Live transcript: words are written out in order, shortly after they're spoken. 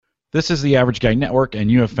This is the Average Guy Network, and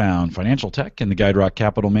you have found Financial Tech in the Guide Rock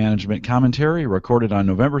Capital Management Commentary, recorded on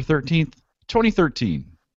November 13th, 2013.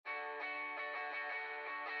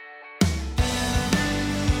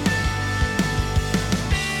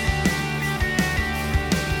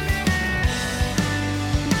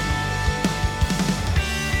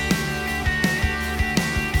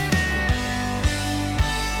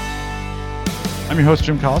 I'm your host,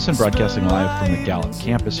 Jim Collison, broadcasting live from the Gallup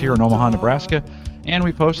campus here in Omaha, Nebraska, and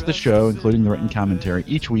we post the show, including the written commentary,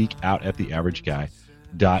 each week out at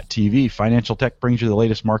theaverageguy.tv. Financial Tech brings you the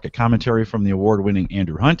latest market commentary from the award-winning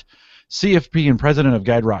Andrew Hunt, CFP and president of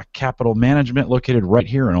Guide Rock Capital Management, located right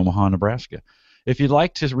here in Omaha, Nebraska. If you'd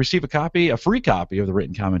like to receive a free copy of the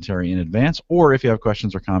written commentary in advance, or if you have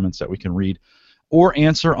questions or comments that we can read or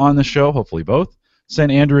answer on the show, hopefully both,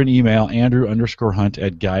 send Andrew an email,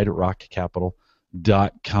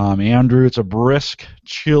 andrew_hunt@guiderockcapital.com. Andrew, it's a brisk,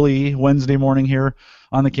 chilly Wednesday morning here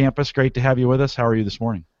on the campus. Great to have you with us. How are you this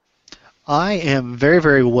morning? I am very,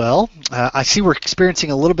 very well. I see we're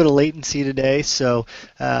experiencing a little bit of latency today, so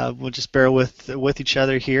we'll just bear with each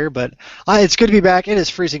other here. But it's good to be back. It is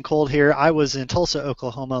freezing cold here. I was in Tulsa,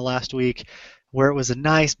 Oklahoma last week, where it was a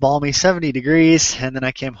nice, balmy 70 degrees, and then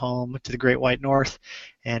I came home to the Great White North,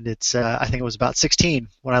 and it's I think it was about 16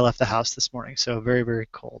 when I left the house this morning, so very, very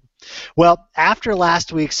cold. Well, after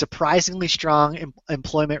last week's surprisingly strong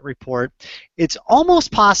employment report, it's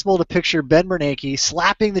almost possible to picture Ben Bernanke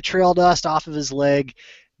slapping the trail dust off of his leg,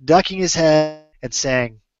 ducking his head, and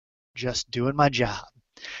saying, "Just doing my job."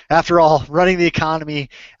 After all, running the economy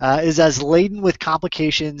is as laden with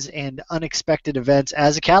complications and unexpected events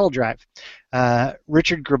as a cattle drive.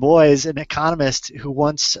 Richard Graboyes, an economist who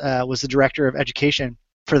once was the director of education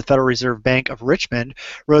for the Federal Reserve Bank of Richmond,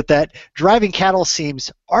 wrote that driving cattle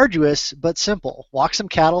seems arduous but simple. Walk some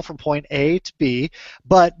cattle from point A to B,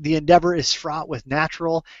 but the endeavor is fraught with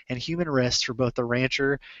natural and human risks for both the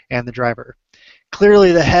rancher and the driver.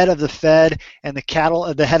 Clearly, the head of the Fed and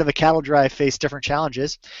the head of a cattle drive face different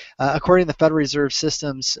challenges. According to the Federal Reserve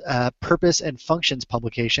System's Purpose and Functions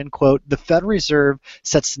publication, quote, "The Federal Reserve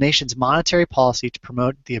sets the nation's monetary policy to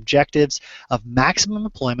promote the objectives of maximum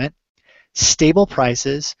employment, stable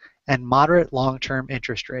prices, and moderate long-term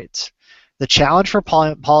interest rates. The challenge for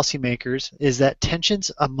policymakers is that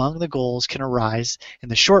tensions among the goals can arise in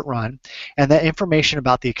the short run, and that information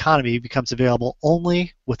about the economy becomes available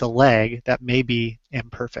only with a lag that may be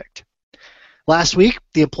imperfect." Last week,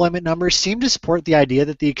 the employment numbers seemed to support the idea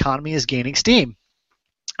that the economy is gaining steam.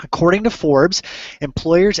 According to Forbes,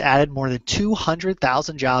 employers added more than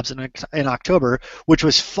 200,000 jobs in October, which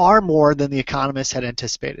was far more than the economists had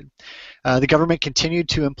anticipated. The government continued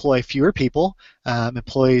to employ fewer people.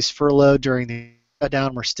 Employees furloughed during the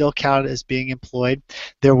shutdown were still counted as being employed.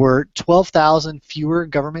 There were 12,000 fewer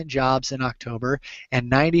government jobs in October and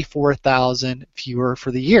 94,000 fewer for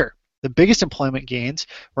the year. The biggest employment gains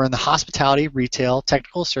were in the hospitality, retail,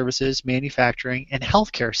 technical services, manufacturing, and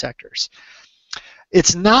healthcare sectors.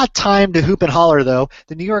 It's not time to hoop and holler, though.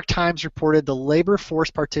 The New York Times reported the labor force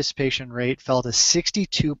participation rate fell to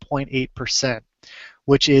 62.8%,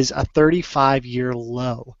 which is a 35-year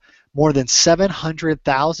low. More than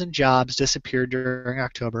 700,000 jobs disappeared during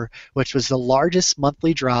October, which was the largest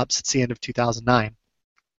monthly drop since the end of 2009.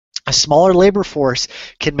 A smaller labor force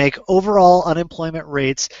can make overall unemployment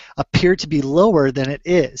rates appear to be lower than it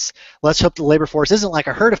is. Let's hope the labor force isn't like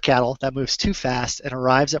a herd of cattle that moves too fast and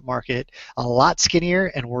arrives at market a lot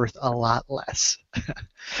skinnier and worth a lot less.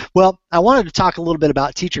 Well, I wanted to talk a little bit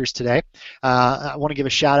about teachers today. I want to give a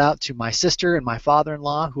shout out to my sister and my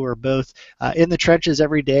father-in-law, who are both in the trenches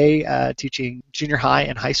every day teaching junior high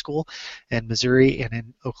and high school in Missouri and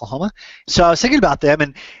in Oklahoma. So I was thinking about them,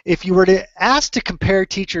 and if you were to ask to compare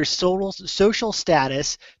teachers' social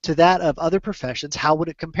status to that of other professions, how would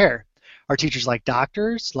it compare? Are teachers like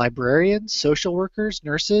doctors, librarians, social workers,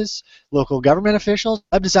 nurses, local government officials,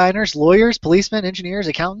 web designers, lawyers, policemen, engineers,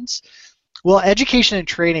 accountants? Well, education and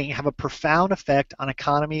training have a profound effect on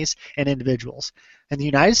economies and individuals. In the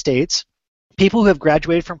United States, people who have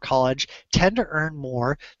graduated from college tend to earn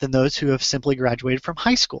more than those who have simply graduated from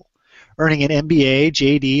high school. Earning an MBA,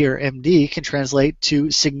 JD, or MD can translate to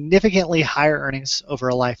significantly higher earnings over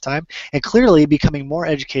a lifetime, and clearly becoming more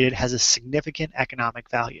educated has a significant economic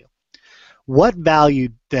value. What value,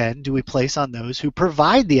 then, do we place on those who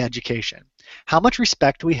provide the education? How much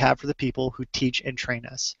respect do we have for the people who teach and train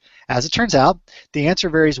us? As it turns out, the answer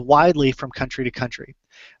varies widely from country to country.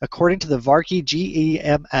 According to the Varkey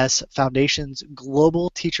GEMS Foundation's Global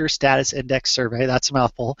Teacher Status Index survey, that's a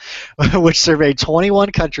mouthful, which surveyed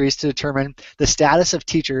 21 countries to determine the status of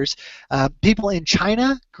teachers, people in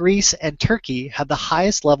China, Greece, and Turkey have the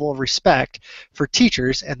highest level of respect for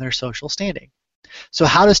teachers and their social standing. So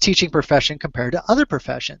how does teaching profession compare to other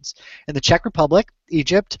professions? In the Czech Republic,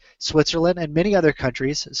 Egypt, Switzerland, and many other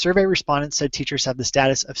countries, survey respondents said teachers have the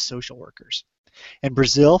status of social workers. In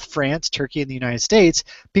Brazil, France, Turkey, and the United States,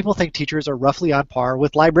 people think teachers are roughly on par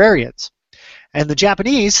with librarians. And the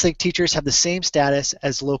Japanese think teachers have the same status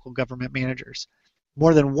as local government managers.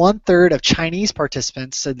 More than 1/3 of Chinese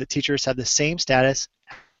participants said that teachers have the same status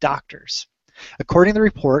as doctors. According to the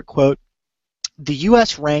report, quote, the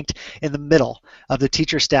U.S. ranked in the middle of the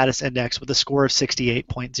teacher status index with a score of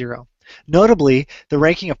 68.0. Notably, the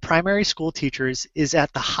ranking of primary school teachers is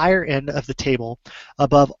at the higher end of the table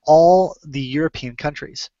above all the European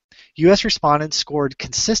countries. U.S. respondents scored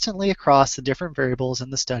consistently across the different variables in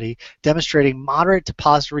the study, demonstrating moderate to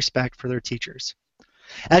positive respect for their teachers.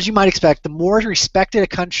 As you might expect, the more respect a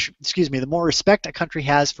country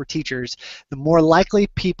has for teachers, the more likely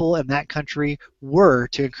people in that country were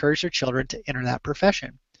to encourage their children to enter that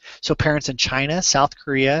profession. So parents in China, South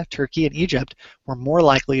Korea, Turkey, and Egypt were more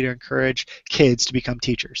likely to encourage kids to become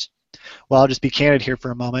teachers. Well, I'll just be candid here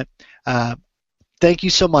for a moment. Thank you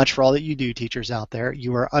so much for all that you do, teachers out there.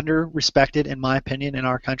 You are under-respected, in my opinion, in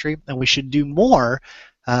our country, and we should do more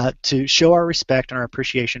to show our respect and our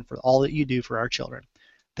appreciation for all that you do for our children.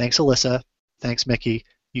 Thanks, Alyssa. Thanks, Mickey.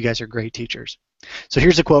 You guys are great teachers. So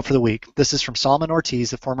here's a quote for the week. This is from Solomon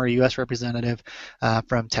Ortiz, the former U.S. representative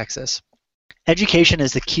from Texas. Education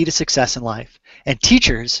is the key to success in life, and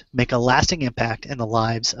teachers make a lasting impact in the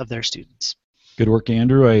lives of their students. Good work,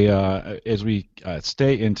 Andrew. As we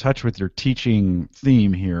stay in touch with your teaching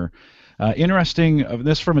theme here, interesting,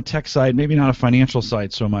 this from a tech side, maybe not a financial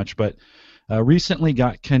side so much, but recently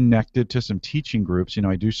got connected to some teaching groups. You know,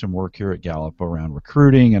 I do some work here at Gallup around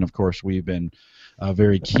recruiting, and of course we've been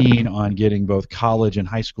very keen on getting both college and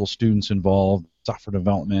high school students involved, software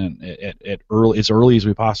development at as early as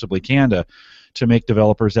we possibly can to make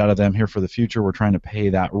developers out of them here for the future. We're trying to pay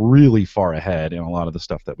that really far ahead in a lot of the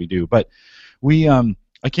stuff that we do. But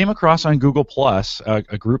I came across on Google Plus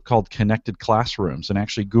a group called Connected Classrooms, and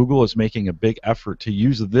actually Google is making a big effort to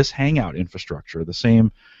use this Hangout infrastructure, the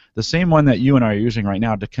same one that you and I are using right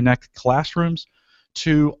now, to connect classrooms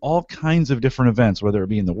to all kinds of different events, whether it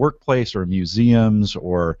be in the workplace or museums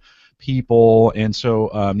or people. And so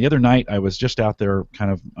the other night I was just out there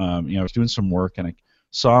kind of, I was doing some work, and I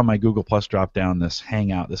saw my Google Plus drop down this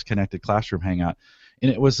Hangout, this Connected Classroom Hangout,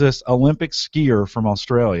 and it was this Olympic skier from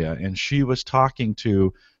Australia, and she was talking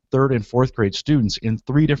to 3rd and 4th grade students in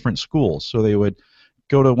 3 different schools. So they would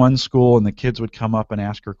go to one school, and the kids would come up and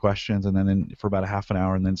ask her questions, and then for about a half an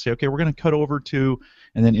hour, and then say, okay, we're going to cut over to,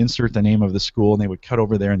 and then insert the name of the school, and they would cut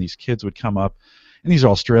over there, and these kids would come up, and these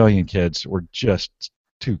Australian kids were just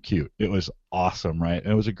too cute. It was awesome, right?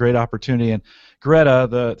 And it was a great opportunity, and Greta,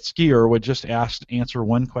 the skier, would just answer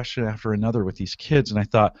one question after another with these kids, and I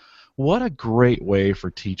thought, what a great way for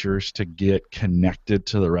teachers to get connected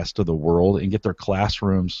to the rest of the world and get their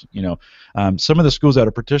classrooms. Some of the schools that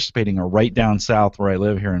are participating are right down south where I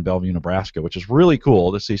live here in Bellevue, Nebraska, which is really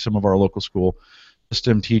cool to see some of our local school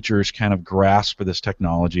system teachers kind of grasp this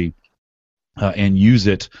technology and use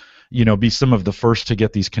it, be some of the first to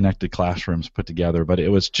get these connected classrooms put together. But it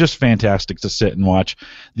was just fantastic to sit and watch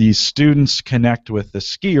these students connect with the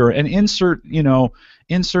skier and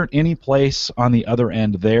insert any place on the other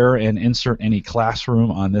end there and insert any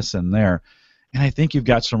classroom on this and there. And I think you've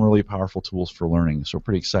got some really powerful tools for learning. So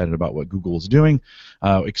pretty excited about what Google is doing,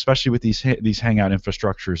 especially with these Hangout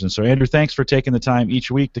infrastructures. And so, Andrew, thanks for taking the time each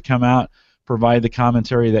week to come out, provide the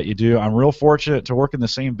commentary that you do. I'm real fortunate to work in the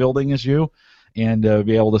same building as you and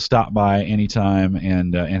be able to stop by anytime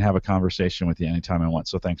and have a conversation with you anytime I want.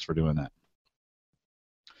 So thanks for doing that.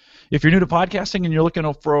 If you're new to podcasting and you're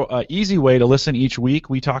looking for an easy way to listen each week,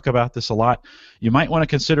 we talk about this a lot. You might want to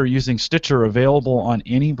consider using Stitcher, available on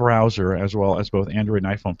any browser as well as both Android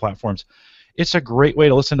and iPhone platforms. It's a great way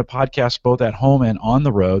to listen to podcasts both at home and on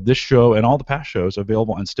the road. This show and all the past shows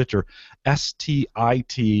available on Stitcher, STITICHER,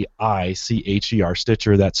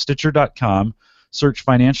 Stitcher. That's Stitcher.com. Search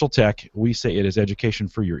Financial Tech. We say it is education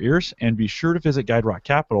for your ears. And be sure to visit Guide Rock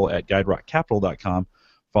Capital at GuideRockCapital.com.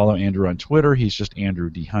 Follow Andrew on Twitter. He's just Andrew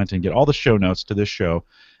D. Hunt. And get all the show notes to this show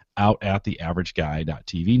out at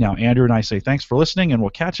theaverageguy.tv. Now, Andrew and I say thanks for listening, and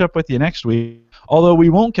we'll catch up with you next week. Although we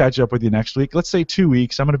won't catch up with you next week. Let's say 2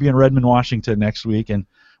 weeks. I'm going to be in Redmond, Washington next week, and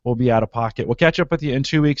we'll be out of pocket. We'll catch up with you in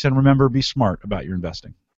 2 weeks, and remember, be smart about your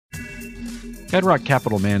investing. GuideRock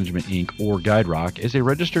Capital Management, Inc., or GuideRock, is a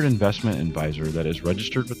registered investment advisor that is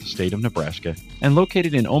registered with the state of Nebraska and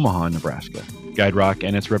located in Omaha, Nebraska. GuideRock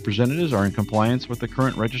and its representatives are in compliance with the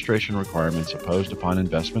current registration requirements imposed upon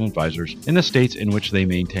investment advisors in the states in which they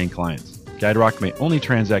maintain clients. GuideRock may only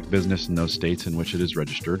transact business in those states in which it is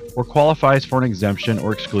registered or qualifies for an exemption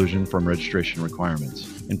or exclusion from registration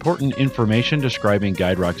requirements. Important information describing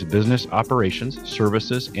GuideRock's business operations,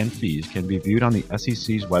 services, and fees can be viewed on the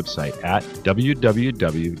SEC's website at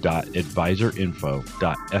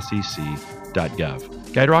www.advisorinfo.sec.gov.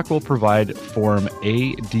 GuideRock will provide Form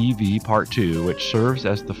ADV Part 2, which serves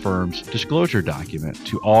as the firm's disclosure document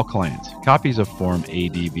to all clients. Copies of Form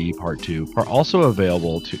ADV Part 2 are also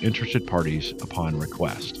available to interested parties upon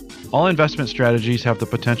request. All investment strategies have the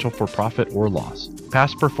potential for profit or loss.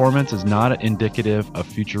 Past performance is not indicative of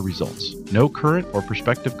future results. No current or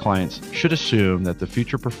prospective clients should assume that the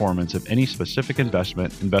future performance of any specific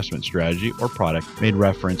investment strategy, or product made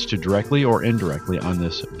reference to directly or indirectly on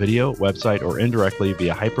this video, website, or indirectly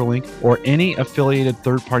via hyperlink or any affiliated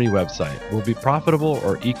third-party website will be profitable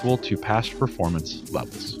or equal to past performance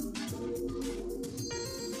levels.